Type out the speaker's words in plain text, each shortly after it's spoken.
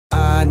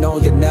I know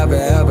you never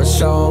ever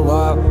show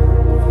up.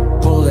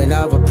 Pulling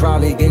up will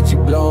probably get you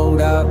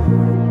blown up.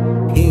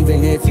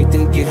 Even if you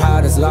think you're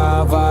hot as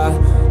lava,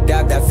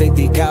 that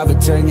 50 caliber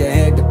turn your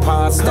head to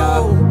pasta.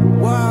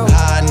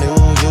 I knew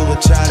you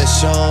would try to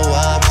show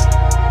up.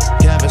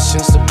 Ever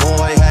since the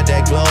boy had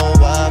that glow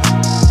up,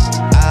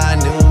 I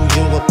knew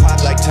you would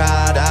pop like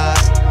tada.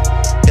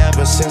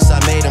 Ever since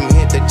I made him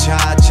hit the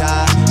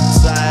cha-cha.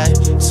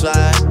 Slide,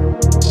 slide,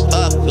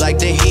 up like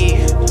the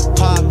heat,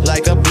 pop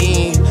like a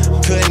beam.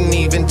 Couldn't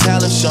even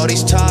tell if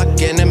shorty's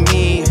talking to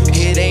me.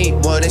 It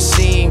ain't what it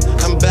seemed.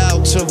 I'm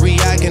about to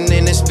react and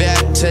then it's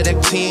back to the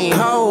team.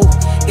 Oh,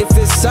 if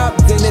it's up,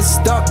 then it's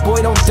stuck.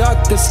 Boy, don't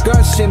duck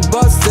discussion.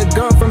 Bust the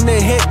gun from the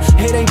hip.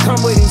 It ain't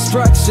come with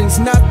instructions.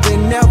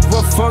 Nothing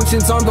ever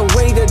functions on the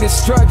way to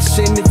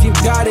destruction. If you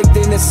got it,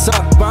 then it's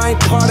up. I ain't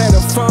part of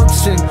the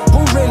function.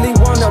 Who really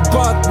wanna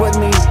buck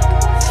with me?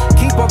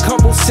 Keep a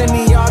couple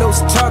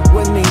semi-autos tucked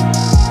with me.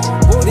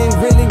 Wouldn't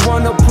really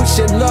wanna push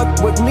your luck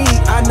with me.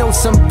 I know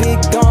some big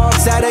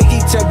dogs that'll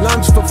eat your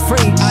lunch for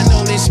free. I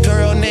know this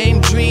girl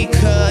named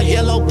𝗗𝗍𝗲,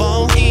 yellow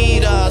bone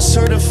eater,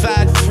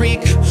 certified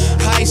freak,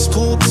 high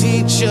school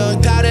teacher.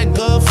 Got a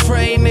good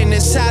frame and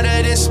it's out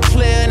of this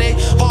planet.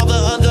 All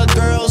the other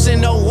girls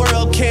in the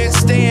world can't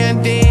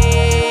stand it.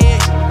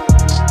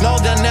 No,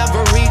 they'll never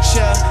reach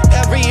her.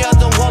 Every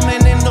other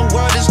woman in the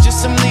world is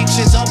just some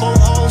leeches.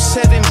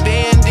 007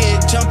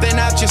 bandit, jumping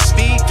out your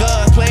speaker.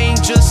 Plane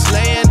just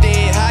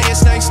landed,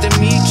 highest, nice to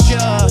meet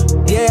ya.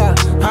 Yeah,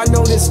 I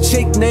know this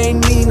chick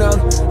named Nina.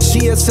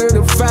 She a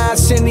certified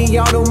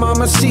semi-auto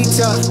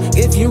mamacita.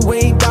 If you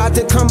ain't got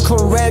to come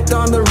correct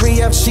on the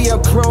re-up, she a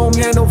chrome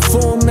handle,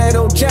 full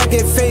metal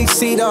jacket,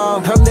 face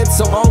eater. Her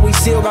lips are always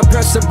sealed. I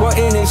press a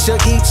button and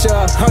she'll eat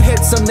ya. Her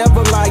hips will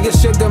never lie.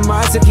 It's your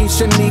demise if you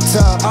should meet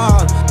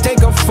her.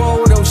 Take a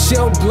photo,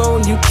 she'll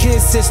blow you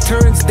kisses.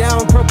 Turns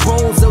down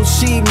proposal,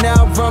 she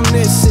now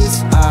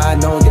reminisces. I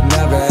know you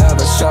never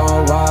ever show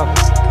up.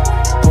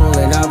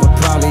 Pulling up will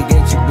probably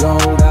get you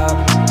blown up.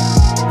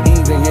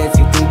 Even if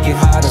you think you're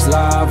hot as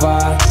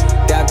lava,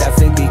 that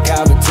 50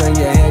 caliber turn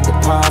your head to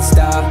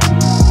pasta.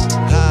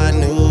 I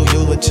knew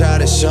you would try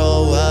to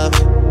show up.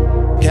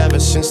 Ever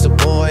since the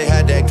boy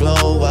had that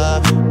glow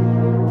up,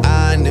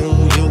 I knew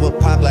you would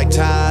pop like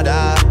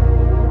tada.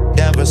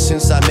 Ever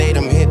since I made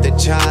him hit the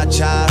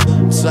cha-cha.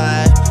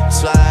 Slide,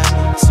 slide.